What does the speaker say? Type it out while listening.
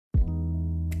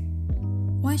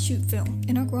Why shoot film?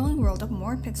 In our growing world of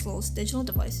more pixels, digital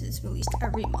devices released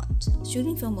every month,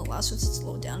 shooting film allows us to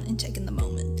slow down and take in the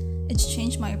moment. It's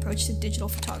changed my approach to digital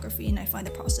photography and I find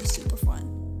the process super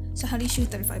fun. So how do you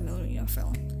shoot 35mm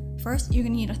film? First, you're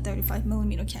going to need a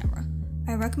 35mm camera.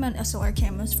 I recommend SLR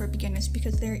cameras for beginners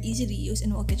because they're easy to use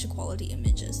and will get you quality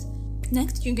images.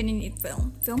 Next, you're going to need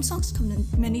film. Film stocks come in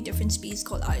many different speeds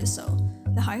called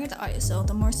ISO. The higher the ISO,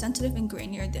 the more sensitive and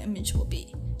grainier the image will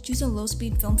be. Choose a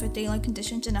low-speed film for daylight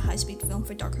conditions and a high-speed film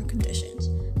for darker conditions.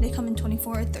 They come in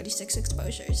 24 or 36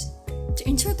 exposures. To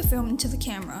insert the film into the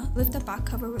camera, lift the back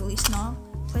cover release knob,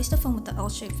 place the film with the L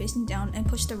shape facing down, and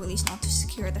push the release knob to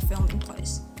secure the film in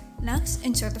place. Next,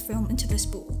 insert the film into the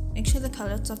spool. Make sure the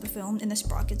cutouts of the film and the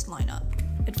sprockets line up.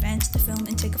 Advance the film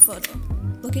and take a photo.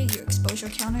 Look at your exposure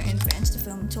counter and advance the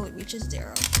film until it reaches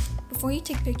 0. Before you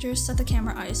take pictures, set the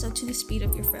camera ISO to the speed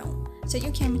of your film. Set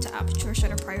your camera to aperture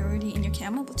shutter priority and your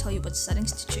camera will tell you what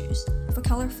settings to choose. For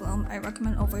color film, I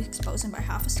recommend overexposing by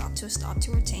half a stop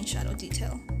to retain shadow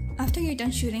detail. After you're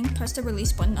done shooting, press the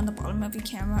release button on the bottom of your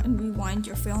camera and rewind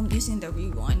your film using the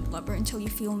rewind lever until you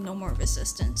feel no more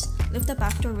resistance. Lift the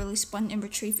backdoor release button and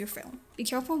retrieve your film. Be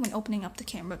careful when opening up the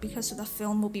camera because the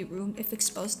film will be ruined if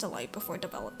exposed to light before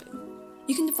developing.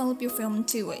 You can develop your film in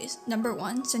 2 ways. Number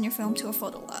 1, send your film to a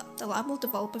photo lab. The lab will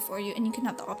develop it for you and you can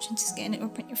have the option to scan it or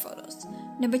print your photos.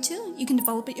 Number 2, you can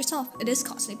develop it yourself. It is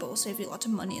costly but will save you lots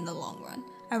of money in the long run.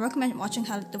 I recommend watching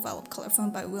How to Develop Color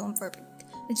Film by Willem Verbeek.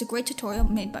 It's a great tutorial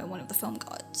made by one of the film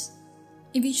gods.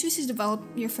 If you choose to develop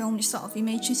your film yourself, you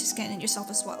may choose to scan it yourself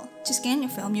as well. To scan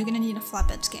your film, you're going to need a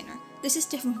flatbed scanner. This is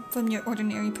different from your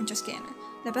ordinary printer scanner.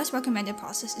 The best recommended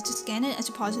process is to scan it as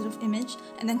a positive image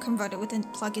and then convert it with a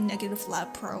plug-in Negative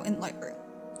Lab Pro in Lightroom.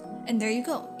 And there you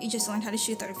go, you just learned how to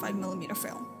shoot 35mm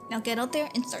film. Now get out there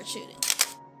and start shooting.